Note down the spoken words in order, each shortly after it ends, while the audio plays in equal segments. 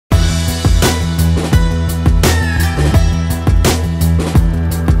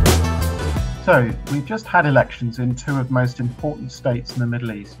So, we've just had elections in two of the most important states in the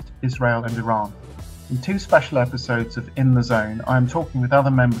Middle East, Israel and Iran. In two special episodes of In the Zone, I am talking with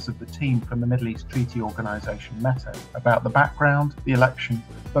other members of the team from the Middle East Treaty Organisation, METO, about the background, the election,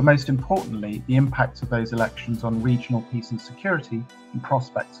 but most importantly, the impacts of those elections on regional peace and security and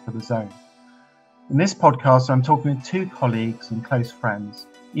prospects for the zone. In this podcast, I'm talking with two colleagues and close friends,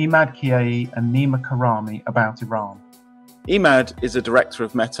 Emad Kiyaei and Nima Khorrami, about Iran. Emad is a director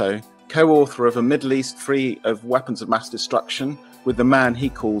of METO, co-author of a Middle East free of weapons of mass destruction with the man he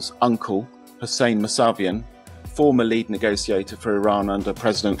calls Uncle, Hossein Mousavian, former lead negotiator for Iran under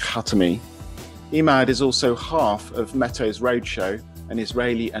President Khorrami. Emad is also half of METO's roadshow, an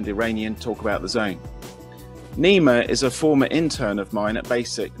Israeli and Iranian talk about the zone. Nima is a former intern of mine at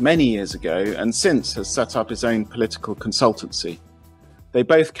BASIC many years ago and since has set up his own political consultancy. They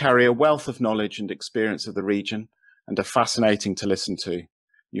both carry a wealth of knowledge and experience of the region and are fascinating to listen to.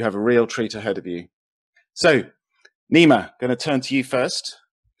 You have a real treat ahead of you. So, Nima, going to turn to you first.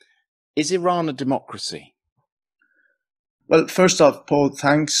 Is Iran a democracy? Well, first off, Paul,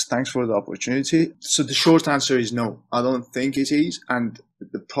 thanks for the opportunity. So the short answer is no, I don't think it is. And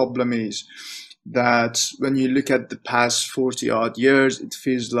the problem is that when you look at the past 40 odd years, it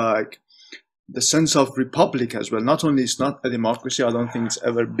feels like the sense of republic as well. Not only it's not a democracy, I don't think it's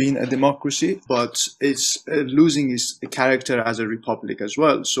ever been a democracy, but it's losing its character as a republic as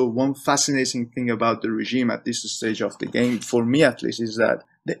well. So one fascinating thing about the regime at this stage of the game, for me at least, is that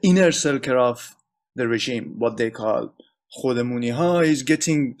the inner circle of the regime, what they call Khodemuniha, is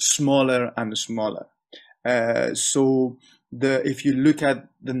getting smaller and smaller. So if you look at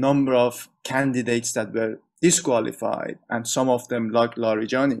the number of candidates that were disqualified, and some of them like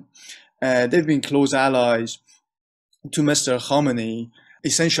Larijani, they've been close allies to Mr. Khamenei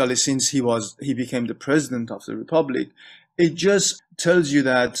essentially since he became the president of the republic. It just tells you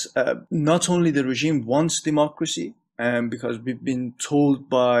that not only the regime wants democracy, because we've been told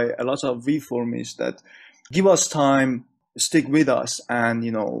by a lot of reformists that give us time, stick with us, and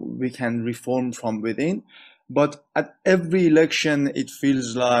we can reform from within. But at every election, it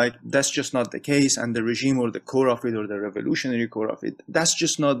feels like that's just not the case, and the regime or the core of it or the revolutionary core of it, that's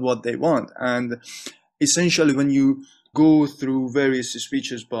just not what they want. And essentially, when you go through various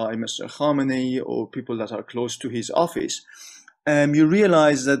speeches by Mr. Khamenei or people that are close to his office, you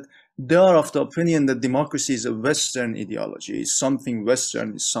realize that they are of the opinion that democracy is a Western ideology, it's something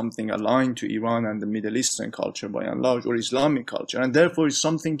Western, it's something aligned to Iran and the Middle Eastern culture by and large, or Islamic culture, and therefore it's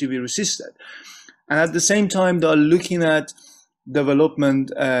something to be resisted. And at the same time, they are looking at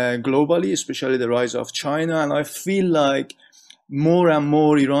development globally, especially the rise of China. And I feel like more and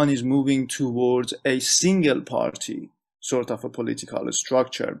more Iran is moving towards a single party sort of a political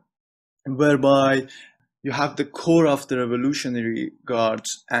structure, whereby you have the core of the revolutionary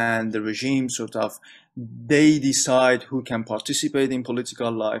guards and the regime they decide who can participate in political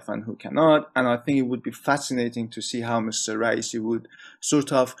life and who cannot. And I think it would be fascinating to see how Mr. Raisi would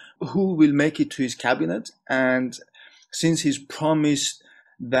who will make it to his cabinet. And since he's promised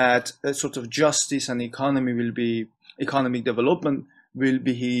that justice and economic development will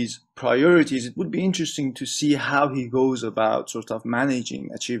be his priorities, it would be interesting to see how he goes about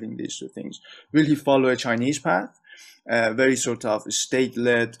achieving these two things. Will he follow a Chinese path, very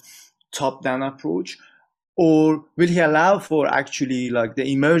state-led, top-down approach, or will he allow for actually the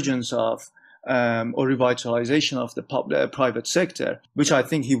emergence of or revitalization of the private sector, which I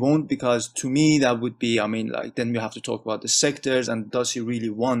think he won't, because to me that would be, then we have to talk about the sectors, and does he really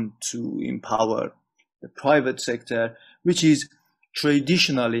want to empower the private sector, which is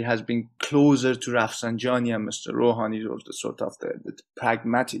traditionally has been closer to Rafsanjani and Mr. Rouhani, or the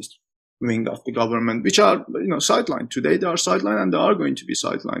pragmatist wing of the government, which are sidelined. Today they are sidelined, and they are going to be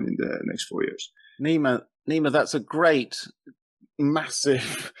sidelined in the next 4 years. Nima, that's a great,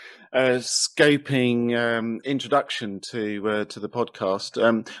 massive, scoping introduction to the podcast.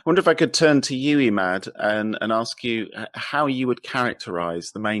 I wonder if I could turn to you, Emad, and ask you how you would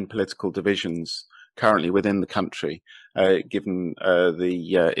characterize the main political divisions currently within the country, given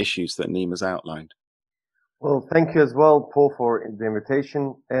the issues that Nima's outlined. Well, thank you as well, Paul, for the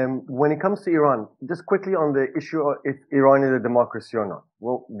invitation. When it comes to Iran, just quickly on the issue of if Iran is a democracy or not.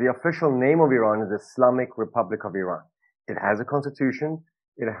 Well, the official name of Iran is Islamic Republic of Iran. It has a constitution.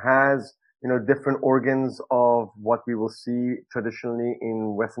 It has, different organs of what we will see traditionally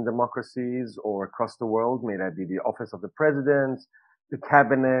in Western democracies or across the world. May that be the office of the president, the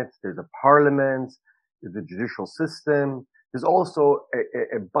cabinet, there's a parliament, there's a judicial system. There's also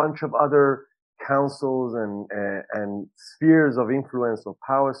a bunch of other councils and spheres of influence or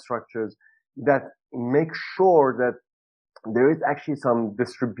power structures that make sure that there is actually some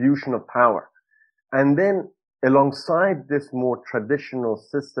distribution of power And then alongside this more traditional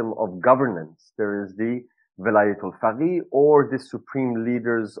system of governance, there is the Velayat al-Faqih, or the Supreme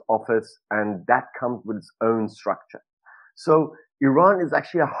Leader's Office, and that comes with its own structure. So Iran is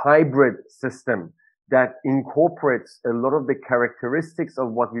actually a hybrid system that incorporates a lot of the characteristics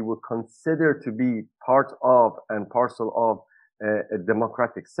of what we would consider to be part of and parcel of a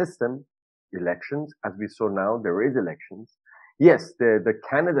democratic system. Elections, as we saw now, there is elections. Yes, the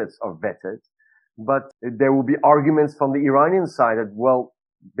candidates are vetted, but there will be arguments from the Iranian side that, well,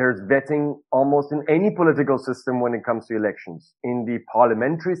 there's vetting almost in any political system when it comes to elections. In the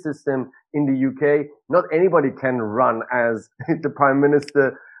parliamentary system in the UK, not anybody can run as the Prime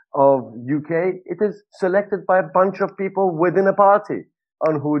Minister of UK. It is selected by a bunch of people within a party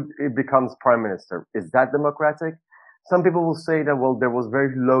on who it becomes Prime Minister. Is that democratic? Some people will say that, well, there was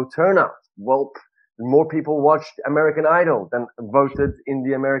very low turnout. Well, more people watched American Idol than voted in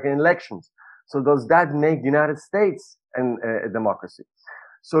the American elections. So does that make United States a democracy?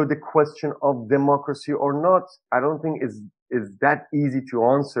 So the question of democracy or not, I don't think is that easy to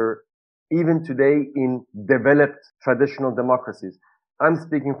answer even today in developed traditional democracies. I'm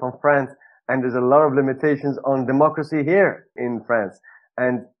speaking from France, and there's a lot of limitations on democracy here in France,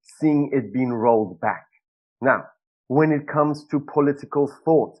 and seeing it being rolled back. Now, when it comes to political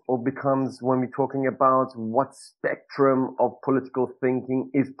thought, or becomes when we're talking about what spectrum of political thinking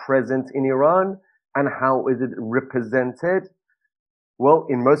is present in Iran and how is it represented, well,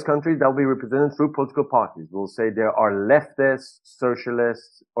 in most countries, that will be represented through political parties. We'll say there are leftist,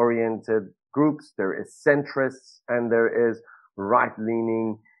 socialist-oriented groups, there is centrists, and there is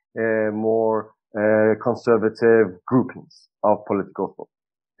right-leaning, more conservative groupings of political thought.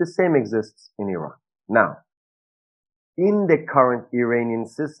 The same exists in Iran. Now, in the current Iranian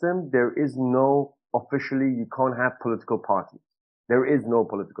system, there is no, officially, you can't have political parties. There is no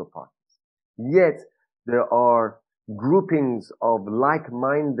political parties. Yet, there are groupings of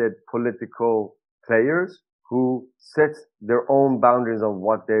like-minded political players who set their own boundaries of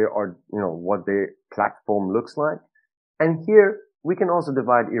what they are, what their platform looks like. And here, we can also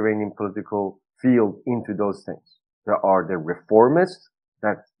divide Iranian political field into those things. There are the reformists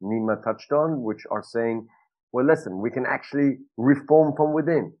that Nima touched on, which are saying, well, listen, we can actually reform from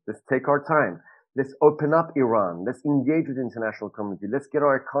within. Let's take our time. Let's open up Iran. Let's engage with the international community. Let's get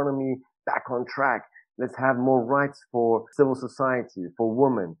our economy back on track. Let's have more rights for civil society, for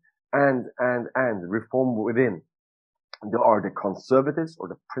women, and reform within. There are the conservatives or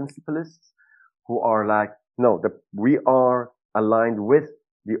the principalists who are like, no, we are aligned with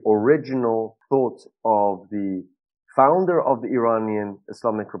the original thoughts of the founder of the Iranian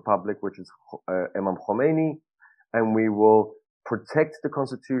Islamic Republic, which is Imam Khomeini, and we will protect the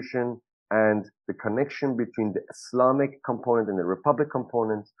constitution and the connection between the Islamic component and the Republic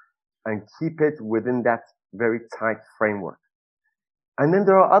component, and keep it within that very tight framework. And then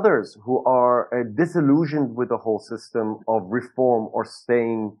there are others who are disillusioned with the whole system of reform or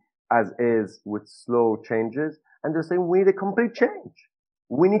staying as is with slow changes, and they're saying we need a complete change.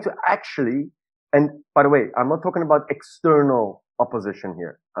 We need to actually, and by the way, I'm not talking about external opposition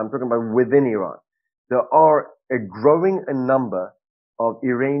here. I'm talking about within Iran. There are a growing number of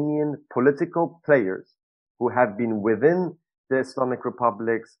Iranian political players who have been within the Islamic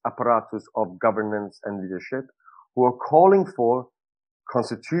Republic's apparatus of governance and leadership, who are calling for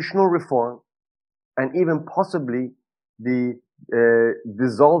constitutional reform and even possibly the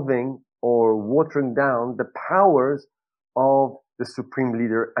dissolving or watering down the powers of the supreme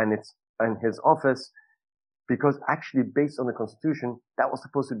leader and his office, because actually based on the constitution, that was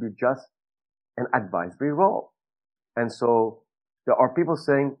supposed to be just an advisory role. And so there are people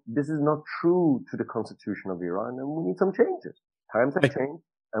saying this is not true to the constitution of Iran, and we need some changes. Times have changed,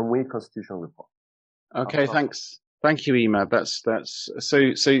 and we need constitutional reform. Okay, thanks. Thank you, Emad. That's so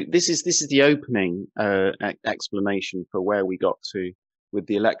this is the opening explanation for where we got to with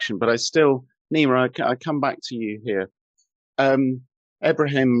the election. But Nima, I come back to you here.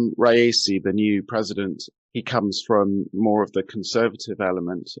 Ebrahim Raisi, the new president, he comes from more of the conservative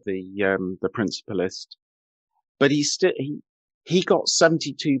element, the principalist, but he got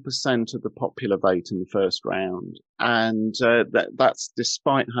 72% of the popular vote in the first round, and that's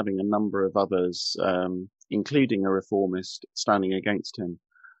despite having a number of others, including a reformist, standing against him.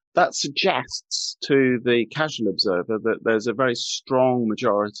 That suggests to the casual observer that there's a very strong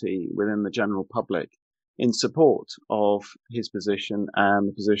majority within the general public in support of his position and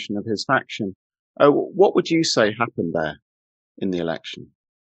the position of his faction. What would you say happened there in the election?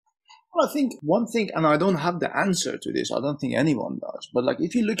 Well, I think one thing, and I don't have the answer to this, I don't think anyone does, but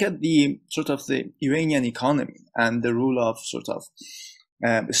if you look at the sort of the Iranian economy and the rule of sort of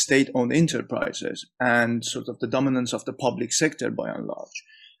state-owned enterprises and sort of the dominance of the public sector by and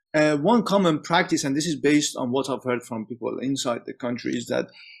large. One common practice, and this is based on what I've heard from people inside the country, is that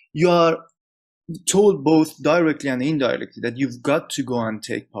you are told both directly and indirectly that you've got to go and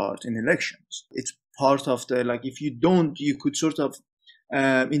take part in elections. It's part of the, like, if you don't, you could sort of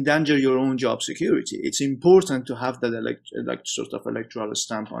endanger your own job security. It's important to have that sort of electoral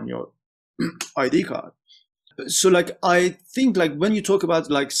stamp on your ID card. So like, I think like when you talk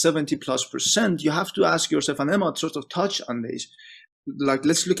about like 70+%, you have to ask yourself, and Emad sort of touched on this, like,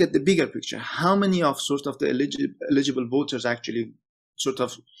 let's look at the bigger picture. How many of sort of the eligible voters actually sort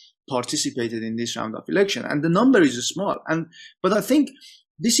of participated in this round of election? And the number is small. But I think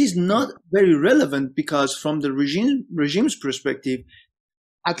this is not very relevant, because from the regime's perspective,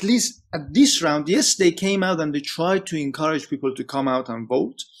 at least at this round, yes, they came out and they tried to encourage people to come out and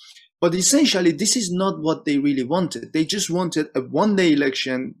vote. But essentially, this is not what they really wanted. They just wanted a one-day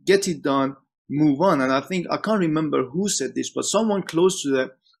election, get it done, move on. And I think, I can't remember who said this, but someone close to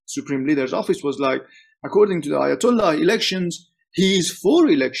the Supreme Leader's office was like, according to the Ayatollah, elections, he is for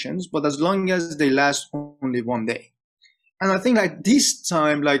elections, but as long as they last only one day. And I think like this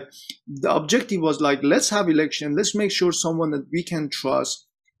time, like the objective was like, let's have election, let's make sure someone that we can trust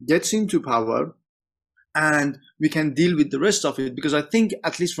gets into power, and we can deal with the rest of it. Because I think,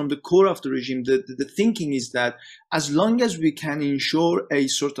 at least from the core of the regime, the thinking is that as long as we can ensure a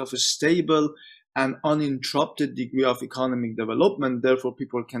sort of a stable and uninterrupted degree of economic development, therefore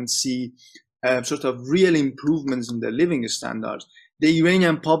people can see sort of real improvements in their living standards, the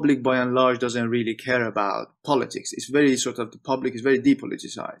Iranian public by and large doesn't really care about politics. It's very sort of, the public is very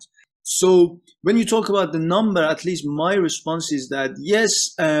depoliticized. So when you talk about the number, at least my response is that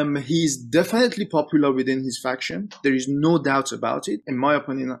yes, he's definitely popular within his faction. There is no doubt about it. In my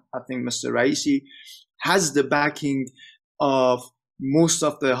opinion, I think Mr. Raisi has the backing of most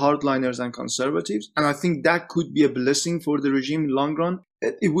of the hardliners and conservatives. And I think that could be a blessing for the regime in the long run.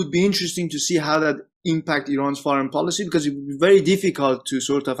 It would be interesting to see how that impact Iran's foreign policy, because it would be very difficult to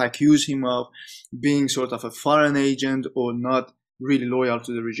sort of accuse him of being sort of a foreign agent or not really loyal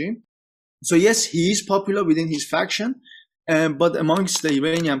to the regime. So yes, he is popular within his faction, but amongst the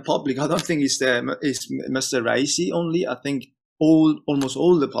Iranian public, I don't think it's Mr. Raisi only. I think almost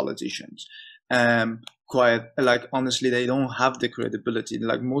all the politicians, quite like, honestly, they don't have the credibility.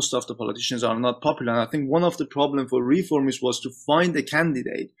 Like, most of the politicians are not popular. And I think one of the problems for reformists was to find a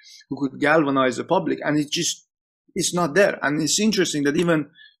candidate who could galvanize the public, and it's not there. And it's interesting that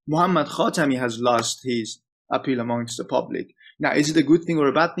even Mohammad Khatami has lost his appeal amongst the public. Now, is it a good thing or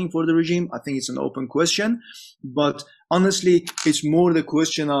a bad thing for the regime? I think it's an open question. But honestly, it's more the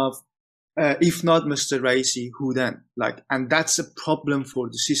question of, if not Mr. Raisi, who then? Like, and that's a problem for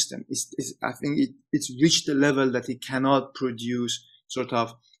the system. I think it's reached the level that it cannot produce sort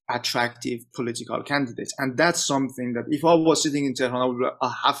of attractive political candidates. And that's something that, if I was sitting in Tehran,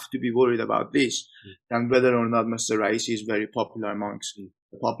 I have to be worried about this, than whether or not Mr. Raisi is very popular amongst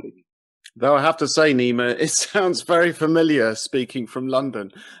the public. Though I have to say, Nima, it sounds very familiar speaking from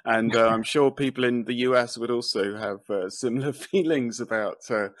London. And I'm sure people in the US would also have similar feelings about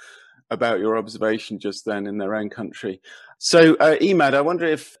your observation just then in their own country. So, Emad, I wonder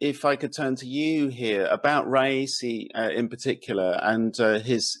if I could turn to you here about Raisi in particular and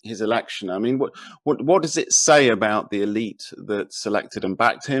his election. I mean, what does it say about the elite that selected and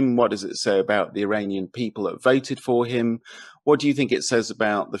backed him? What does it say about the Iranian people that voted for him? What do you think it says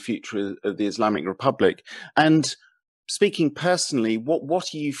about the future of the Islamic Republic? And speaking personally,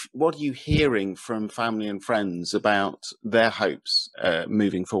 what are you hearing from family and friends about their hopes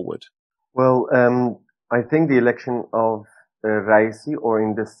moving forward? Well, I think the election of Raisi, or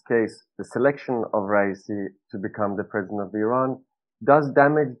in this case, the selection of Raisi to become the president of Iran, does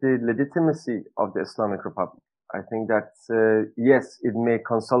damage the legitimacy of the Islamic Republic. I think that, yes, it may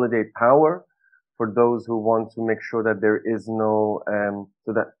consolidate power for those who want to make sure that there is no,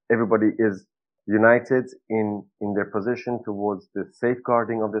 so that everybody is united in their position towards the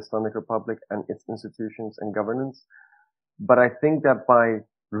safeguarding of the Islamic Republic and its institutions and governance. But I think that by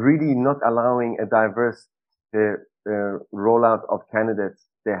really not allowing a diverse rollout of candidates,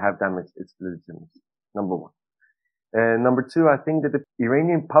 they have damaged its legitimacy, number one. Number two, I think that the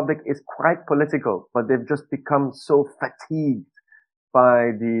Iranian public is quite political, but they've just become so fatigued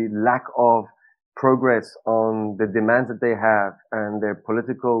by the lack of progress on the demands that they have and their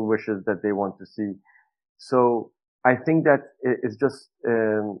political wishes that they want to see. So I think that it's just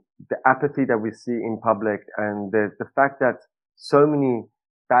the apathy that we see in public, and the fact that so many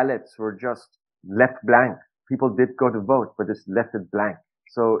ballots were just left blank. People did go to vote, but just left it blank.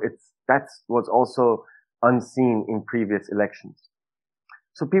 So that's what's also unseen in previous elections.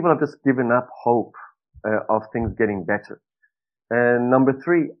 So people have just given up hope of things getting better. And number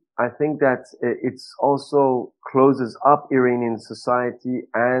three, I think that it's also closes up Iranian society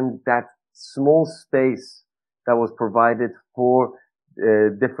and that small space that was provided for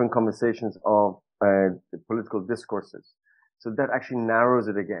different conversations of political discourses. So that actually narrows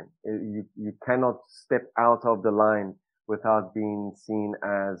it again. You cannot step out of the line without being seen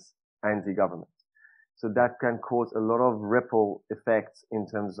as anti-government. So that can cause a lot of ripple effects in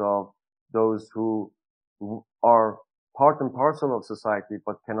terms of those who are part and parcel of society,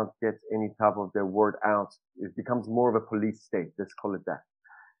 but cannot get any type of their word out. It becomes more of a police state. Let's call it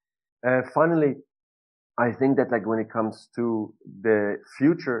that. Finally, I think that like when it comes to the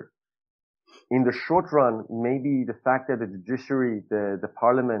future, in the short run, maybe the fact that the judiciary, the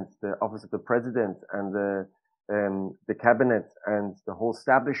parliament, the office of the president, and the cabinet and the whole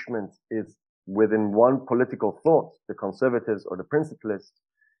establishment is within one political thought, the conservatives or the principalists,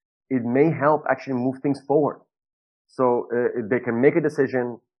 it may help actually move things forward. So they can make a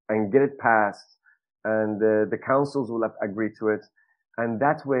decision and get it passed, and the councils will have agreed to it. And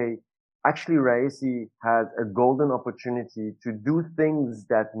that way, actually, Raisi has a golden opportunity to do things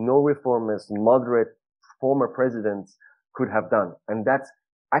that no reformist, moderate former presidents could have done. And that's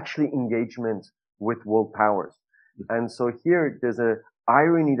actually engagement with world powers. And so here, there's a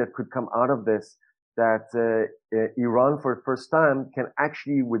irony that could come out of this, that Iran, for the first time, can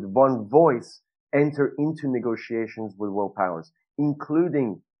actually, with one voice, enter into negotiations with world powers,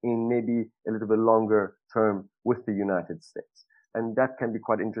 including in maybe a little bit longer term with the United States. And that can be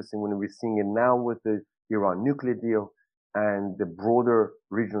quite interesting when we're seeing it now with the Iran nuclear deal and the broader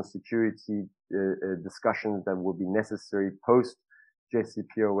regional security discussions that will be necessary post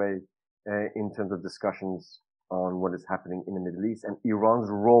JCPOA in terms of discussions on what is happening in the Middle East and Iran's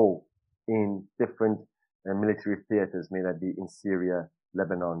role in different military theaters, may that be in Syria,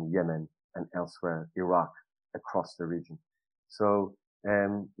 Lebanon, Yemen, and elsewhere, Iraq, across the region. So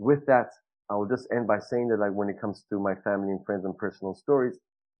with that, I will just end by saying that like when it comes to my family and friends and personal stories,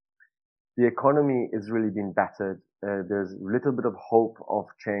 the economy is really being battered. There's a little bit of hope of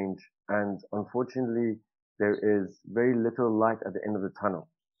change. And unfortunately, there is very little light at the end of the tunnel.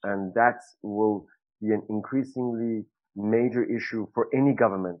 And that will be an increasingly major issue for any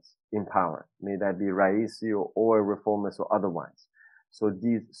government in power, may that be Raisi or a reformist or otherwise. So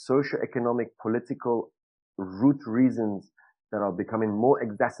these socio-economic, political root reasons that are becoming more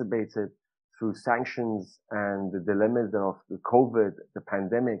exacerbated through sanctions and the dilemmas of the COVID, the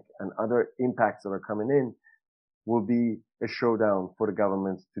pandemic, and other impacts that are coming in will be a showdown for the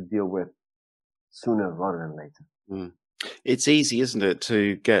government to deal with sooner rather than later. Mm. It's easy, isn't it,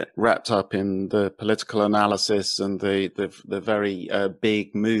 to get wrapped up in the political analysis and the very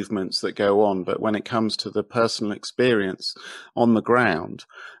big movements that go on. But when it comes to the personal experience on the ground,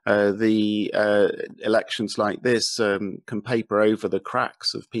 the elections like this can paper over the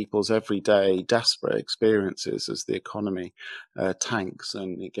cracks of people's everyday desperate experiences as the economy tanks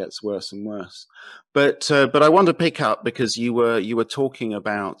and it gets worse and worse. But I want to pick up, because you were talking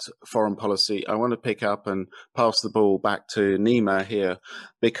about foreign policy. I want to pick up and pass the ball back to Nima here,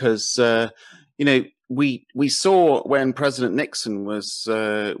 because we saw when President Nixon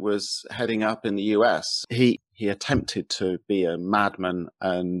was heading up in the US, he attempted to be a madman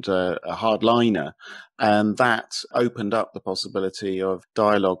and a hardliner, and that opened up the possibility of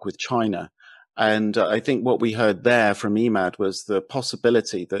dialogue with China. And I think what we heard there from Emad was the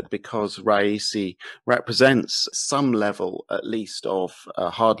possibility that because Raisi represents some level, at least, of a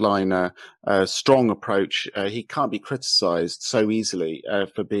hardliner, strong approach, he can't be criticized so easily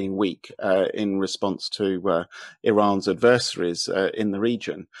for being weak in response to Iran's adversaries in the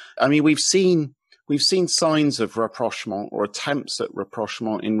region. I mean, we've seen signs of rapprochement or attempts at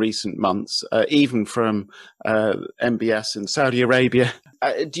rapprochement in recent months, even from MBS in Saudi Arabia.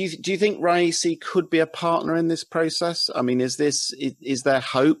 Do you think Raisi could be a partner in this process? I mean, is there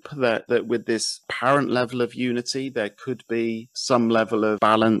hope that with this apparent level of unity, there could be some level of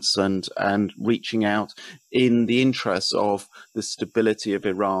balance and reaching out in the interests of the stability of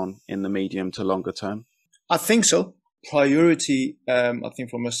Iran in the medium to longer term? I think so. Priority, I think,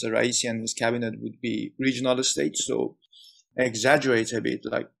 for Mr. Raisi and his cabinet would be regional states. So exaggerate a bit.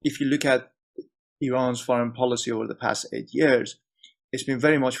 Like if you look at Iran's foreign policy over the past 8 years, it's been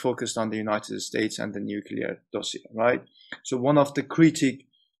very much focused on the United States and the nuclear dossier, right? So one of the critic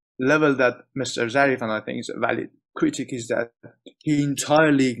level that Mr. Zarif, and I think is a valid critic, is that he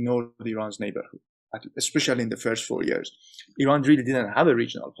entirely ignored Iran's neighborhood, especially in the first 4 years. Iran really didn't have a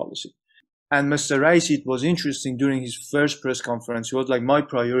regional policy. And Mr. Raisi, it was interesting during his first press conference, he was like, my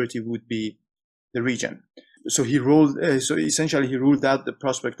priority would be the region. so so essentially he ruled out the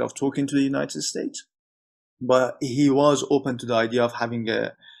prospect of talking to the United States, but he was open to the idea of having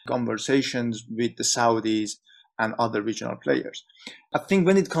conversations with the Saudis and other regional players. I think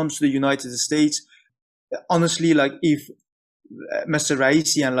when it comes to the United States, honestly, like if Mr.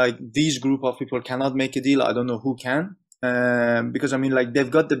 Raisi and like these group of people cannot make a deal, I don't know who can. Because I mean, like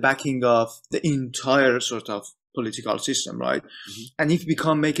they've got the backing of the entire sort of political system, right? Mm-hmm. And if we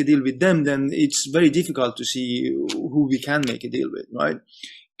can't make a deal with them, then it's very difficult to see who we can make a deal with, right?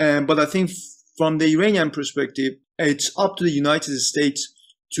 But I think from the Iranian perspective, it's up to the United States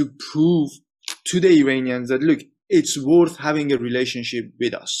to prove to the Iranians that, look, it's worth having a relationship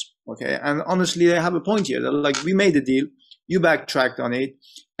with us, okay? And honestly, they have a point here. They're like, we made a deal, you backtracked on it,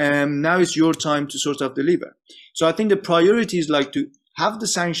 and now it's your time to sort of deliver. So I think the priority is like to have the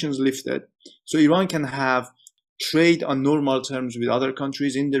sanctions lifted so Iran can have trade on normal terms with other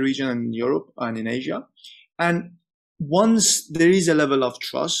countries in the region and in Europe and in Asia. And once there is a level of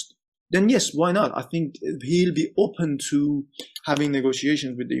trust, then yes, why not? I think he'll be open to having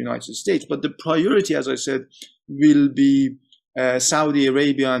negotiations with the United States. But the priority, as I said, will be Saudi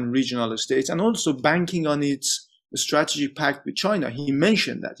Arabia and regional states, and also banking on its strategic pact with China. He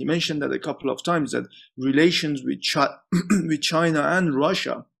mentioned that. He mentioned that a couple of times, that relations with China and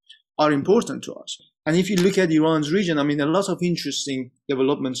Russia are important to us. And if you look at Iran's region, I mean, a lot of interesting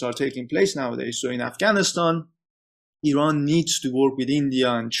developments are taking place nowadays. So in Afghanistan, Iran needs to work with India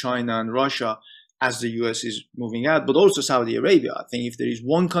and China and Russia as the US is moving out, but also Saudi Arabia. I think if there is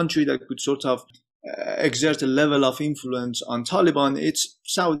one country that could sort of exert a level of influence on Taliban, it's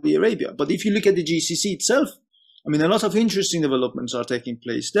Saudi Arabia. But if you look at the GCC itself, I mean, a lot of interesting developments are taking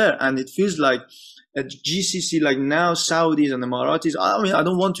place there. And it feels like at GCC, like now Saudis and Emiratis, I mean, I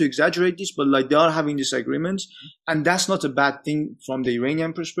don't want to exaggerate this, but like they are having disagreements. And that's not a bad thing from the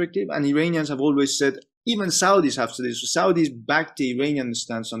Iranian perspective. And Iranians have always said, even Saudis have said this. So Saudis backed the Iranian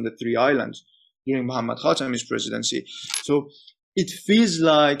stance on the three islands during Mohammad Khatami's presidency. So it feels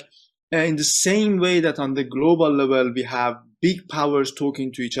like in the same way that on the global level, we have big powers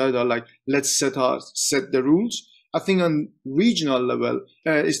talking to each other, like let's set the rules. I think on regional level,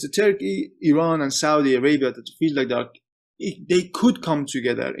 it's the Turkey, Iran, and Saudi Arabia that feel like they could come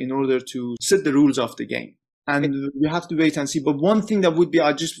together in order to set the rules of the game. And we have to wait and see. But one thing that would be,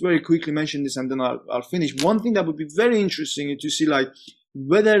 I'll just very quickly mention this and then I'll finish. One thing that would be very interesting is to see like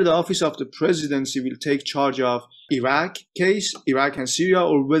whether the office of the presidency will take charge of Iraq and Syria,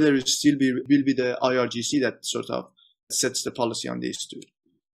 or whether it still will be the IRGC that sort of sets the policy on these two.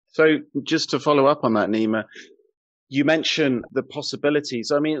 So just to follow up on that, Nima, you mentioned the possibilities.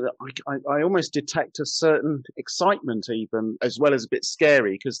 I mean, I almost detect a certain excitement even, as well as a bit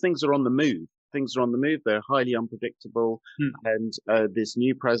scary, because things are on the move. They're highly unpredictable. And this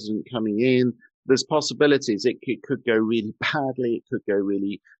new president coming in, there's possibilities. It could go really badly.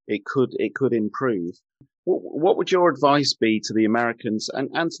 It could improve. What would your advice be to the Americans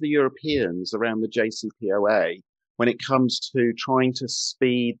and to the Europeans around the JCPOA when it comes to trying to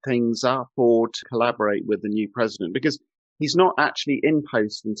speed things up or to collaborate with the new president? Because he's not actually in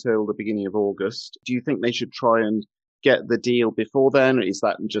post until the beginning of August. Do you think they should try and get the deal before then? Is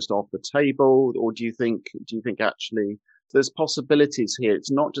that just off the table? Or do you think actually there's possibilities here?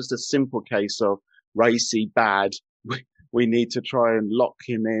 It's not just a simple case of Raisi bad. We need to try and lock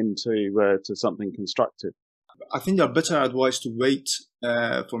him into to something constructive. I think they're better advised to wait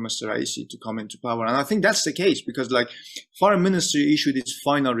for Mr. Raisi to come into power. And I think that's the case because like Foreign Ministry issued its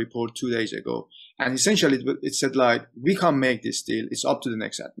final report 2 days ago. And essentially it said like, we can't make this deal. It's up to the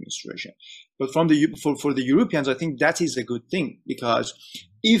next administration. But for the Europeans, I think that is a good thing because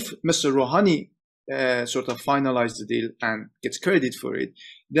if Mr. Rouhani sort of finalizes the deal and gets credit for it,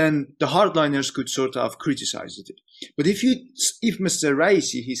 then the hardliners could sort of criticize the deal. But if Mr.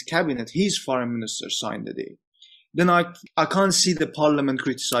 Raisi, his cabinet, his foreign minister signed the deal, then I can't see the parliament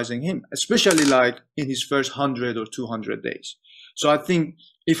criticizing him, especially like in his first 100 or 200 days. So I think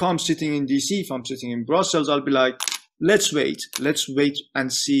if I'm sitting in DC, if I'm sitting in Brussels, I'll be like, let's wait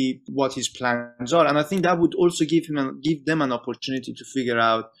and see what his plans are. And I think that would also give them an opportunity to figure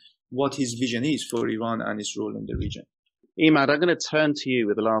out what his vision is for Iran and its role in the region. Emad, I'm going to turn to you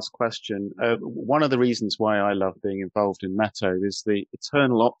with the last question. One of the reasons why I love being involved in Meto is the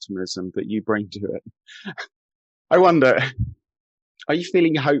eternal optimism that you bring to it. I wonder, are you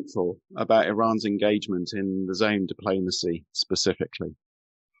feeling hopeful about Iran's engagement in the zone diplomacy specifically?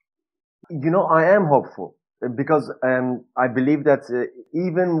 You know, I am hopeful because I believe that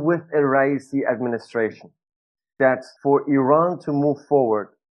even with a Raisi administration, that for Iran to move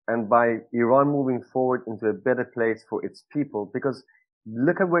forward, and by Iran moving forward into a better place for its people, because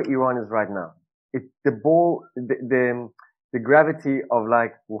look at where Iran is right now. the gravity of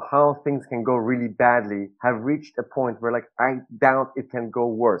like how things can go really badly have reached a point where like I doubt it can go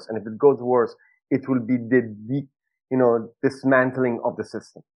worse, and if it goes worse, it will be the dismantling of the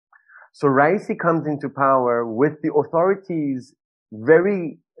system. So Raisi comes into power with the authorities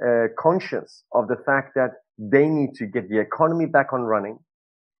very conscious of the fact that they need to get the economy back on running.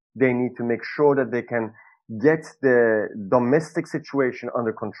 They need to make sure that they can get the domestic situation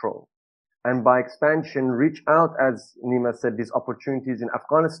under control. And by expansion, reach out, as Nima said, these opportunities in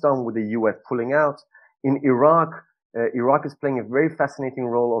Afghanistan with the US pulling out. In Iraq, Iraq is playing a very fascinating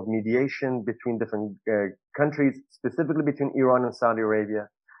role of mediation between different countries, specifically between Iran and Saudi Arabia.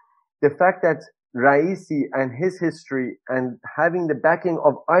 The fact that Raisi and his history and having the backing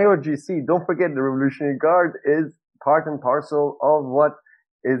of IRGC, don't forget the Revolutionary Guard is part and parcel of what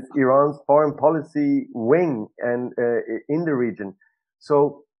is Iran's foreign policy wing and in the region.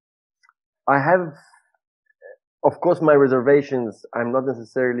 So I have, of course, my reservations. I'm not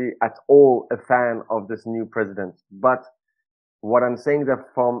necessarily at all a fan of this new president, but what I'm saying that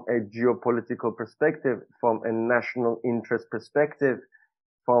from a geopolitical perspective, from a national interest perspective,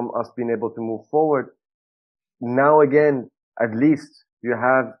 from us being able to move forward, now again, at least you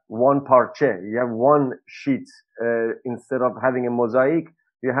have one parche, you have one sheet, instead of having a mosaic,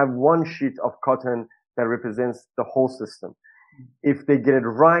 you have one sheet of cotton that represents the whole system. If they get it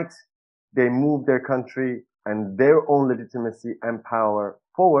right, they move their country and their own legitimacy and power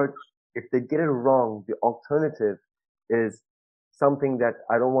forward. If they get it wrong, the alternative is something that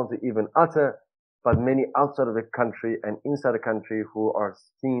I don't want to even utter, but many outside of the country and inside the country who are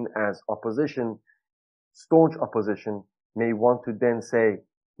seen as opposition, staunch opposition, may want to then say,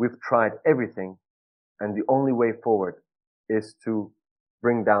 we've tried everything, and the only way forward is to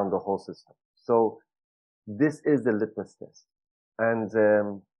bring down the whole system. So this is the litmus test, and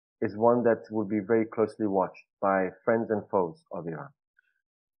is one that will be very closely watched by friends and foes of Iran.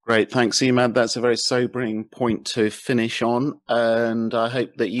 Great, thanks, Emad. That's a very sobering point to finish on, and I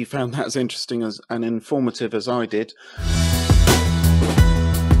hope that you found that as interesting and informative as I did.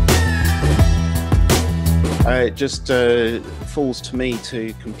 It just falls to me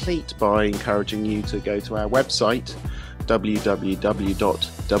to complete by encouraging you to go to our website,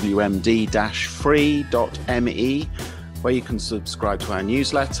 www.wmd-free.me, where you can subscribe to our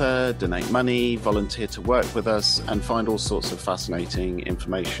newsletter, donate money, volunteer to work with us, and find all sorts of fascinating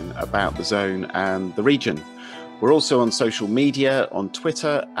information about the zone and the region. We're also on social media, on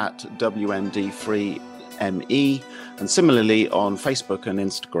Twitter at WMD-free.me, and similarly on Facebook and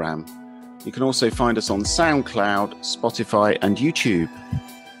Instagram. You can also find us on SoundCloud, Spotify, and YouTube.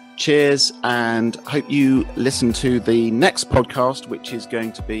 Cheers, and hope you listen to the next podcast, which is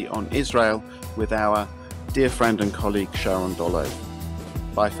going to be on Israel with our dear friend and colleague Sharon Dollo.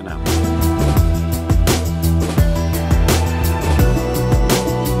 Bye for now.